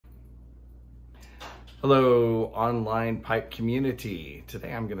Hello, online pipe community.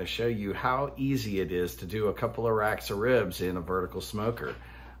 Today I'm going to show you how easy it is to do a couple of racks of ribs in a vertical smoker.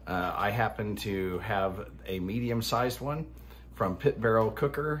 I happen to have a medium-sized one from Pit Barrel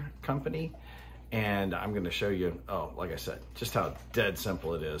Cooker Company, and I'm going to show you, like I said, just how dead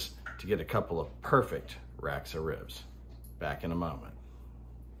simple it is to get a couple of perfect racks of ribs. Back in a moment.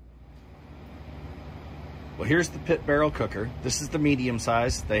 Well, here's the Pit Barrel Cooker. This is the medium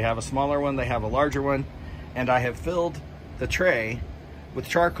size. They have a smaller one, they have a larger one, and I have filled the tray with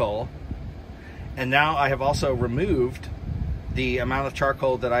charcoal, and now I have also removed the amount of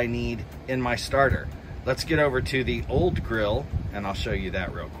charcoal that I need in my starter. Let's get over to the old grill and I'll show you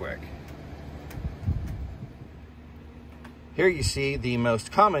that real quick. Here you see the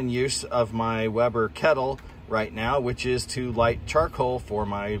most common use of my Weber kettle right now, which is to light charcoal for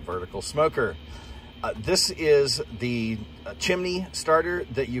my vertical smoker. This is the chimney starter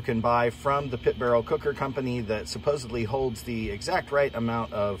that you can buy from the Pit Barrel Cooker Company that supposedly holds the exact right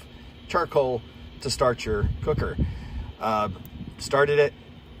amount of charcoal to start your cooker. Started it,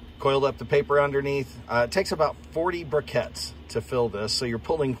 coiled up the paper underneath. It takes about 40 briquettes to fill this, so you're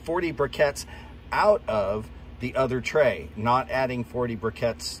pulling 40 briquettes out of the other tray, not adding 40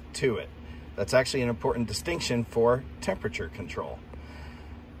 briquettes to it. That's actually an important distinction for temperature control.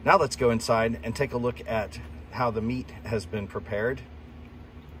 Now let's go inside and take a look at how the meat has been prepared.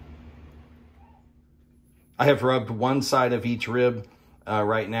 I have rubbed one side of each rib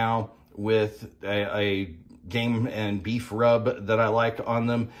right now with a game and beef rub that I like on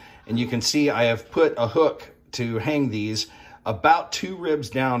them. And you can see I have put a hook to hang these about 2 ribs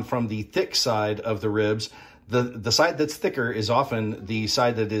down from the thick side of the ribs. The side that's thicker is often the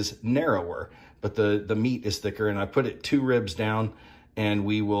side that is narrower, but the meat is thicker, and I put it 2 ribs down, and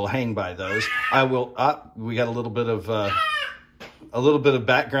we will hang by those. We got a little bit of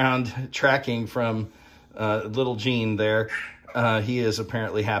background tracking from little Gene there. He is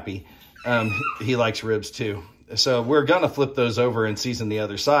apparently happy. He likes ribs too. So we're gonna flip those over and season the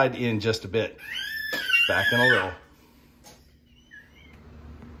other side in just a bit. Back in a little.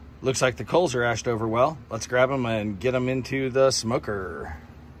 Looks like the coals are ashed over well. Let's grab them and get them into the smoker.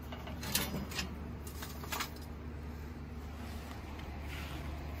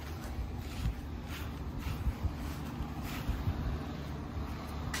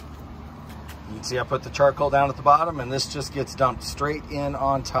 You can see I put the charcoal down at the bottom, and this just gets dumped straight in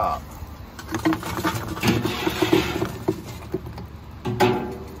on top.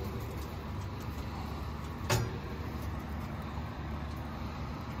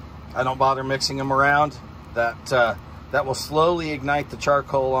 I don't bother mixing them around. That will slowly ignite the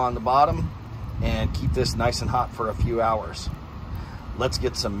charcoal on the bottom and keep this nice and hot for a few hours. Let's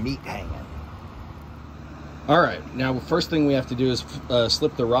get some meat hanging. All right, now the first thing we have to do is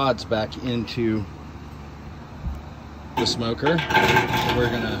slip the rods back into the smoker. We're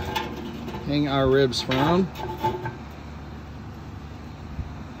gonna hang our ribs from.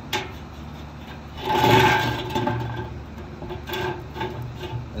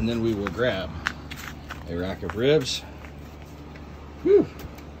 And then we will grab a rack of ribs. Whew.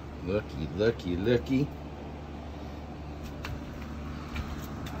 Looky, looky, looky.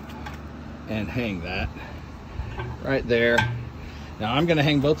 And hang that right there. Now I'm gonna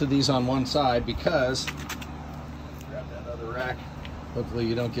hang both of these on one side because, grab that other rack, hopefully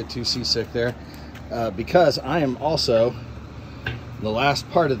you don't get too seasick there, because I am also, the last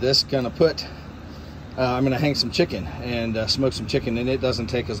part of this, gonna put, I'm gonna hang some chicken and smoke some chicken, and it doesn't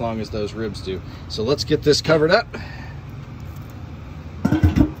take as long as those ribs do. So let's get this covered up,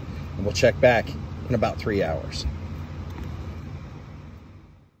 and we'll check back in about 3 hours.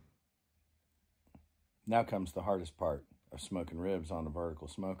 Now comes the hardest part of smoking ribs on a vertical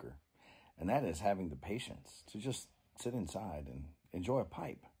smoker, and that is having the patience to just sit inside and enjoy a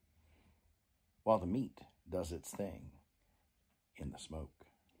pipe while the meat does its thing in the smoke.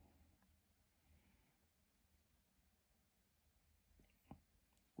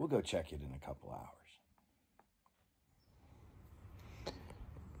 We'll go check it in a couple hours.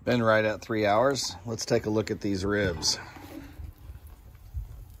 Been right at 3 hours. Let's take a look at these ribs.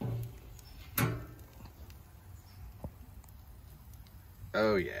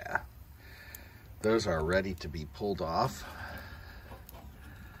 Oh yeah, those are ready to be pulled off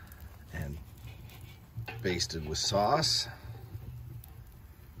and basted with sauce.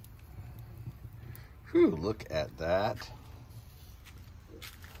 Whew, look at that.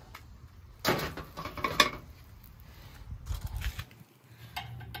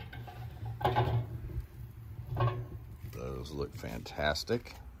 Those look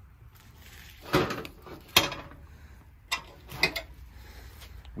fantastic.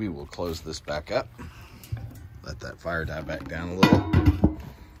 We will close this back up. Let that fire die back down a little.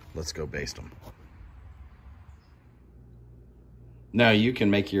 Let's go baste them. Now you can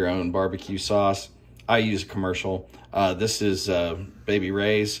make your own barbecue sauce. I use a commercial. This is Baby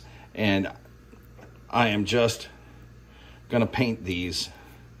Ray's, and I am just gonna paint these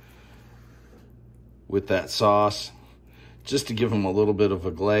with that sauce just to give them a little bit of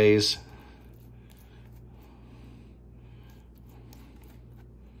a glaze.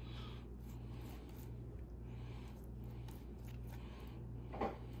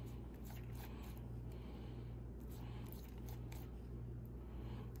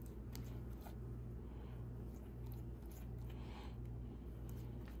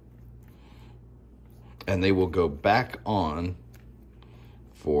 And they will go back on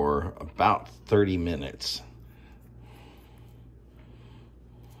for about 30 minutes.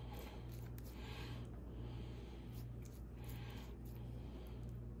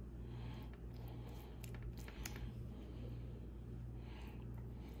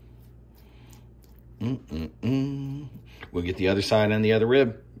 We'll get the other side and the other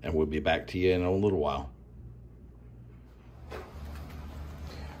rib, and we'll be back to you in a little while.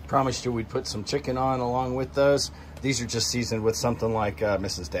 Promised you we'd put some chicken on along with those. These are just seasoned with something like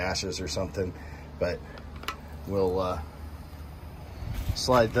Mrs. Dash's or something, but we'll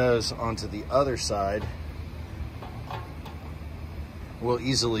slide those onto the other side. We'll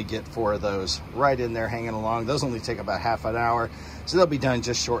easily get 4 of those right in there hanging along. Those only take about half an hour, so they'll be done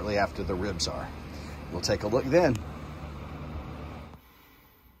just shortly after the ribs are. We'll take a look then.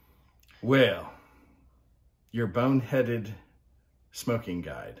 Well, your boneheaded smoking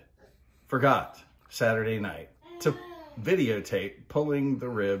guide forgot Saturday night to videotape pulling the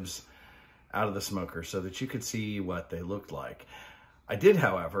ribs out of the smoker so that you could see what they looked like. I did,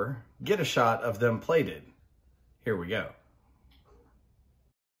 however, get a shot of them plated. Here we go.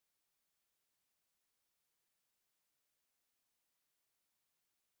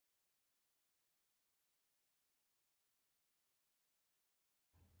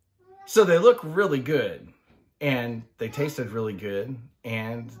 So they look really good, and they tasted really good,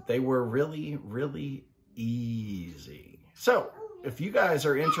 and they were really, really easy. So if you guys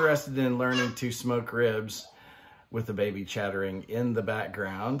are interested in learning to smoke ribs with the baby chattering in the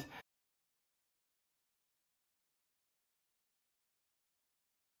background,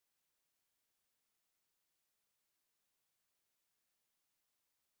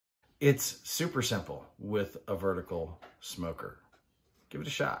 it's super simple with a vertical smoker. Give it a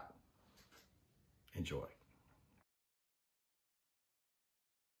shot. Enjoy.